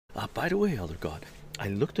By the way, Elder God, I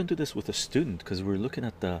looked into this with a student because we are looking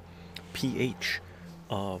at the pH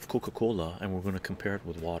of Coca-Cola and we're going to compare it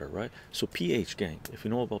with water, right? So pH, gang, if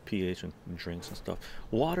you know about pH and drinks and stuff,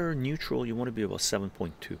 water neutral, you want to be about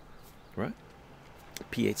 7.2, right?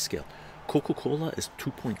 pH scale. Coca-Cola is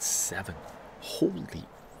 2.7. Holy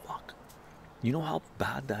fuck. You know how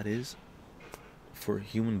bad that is for a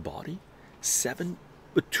human body?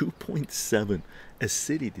 2.7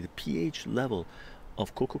 acidity. The pH level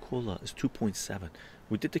of Coca-Cola is 2.7.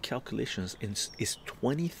 We did the calculations, is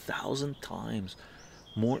 20,000 times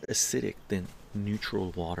more acidic than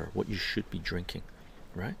neutral water, what you should be drinking,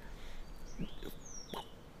 right?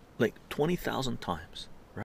 Like 20,000 times.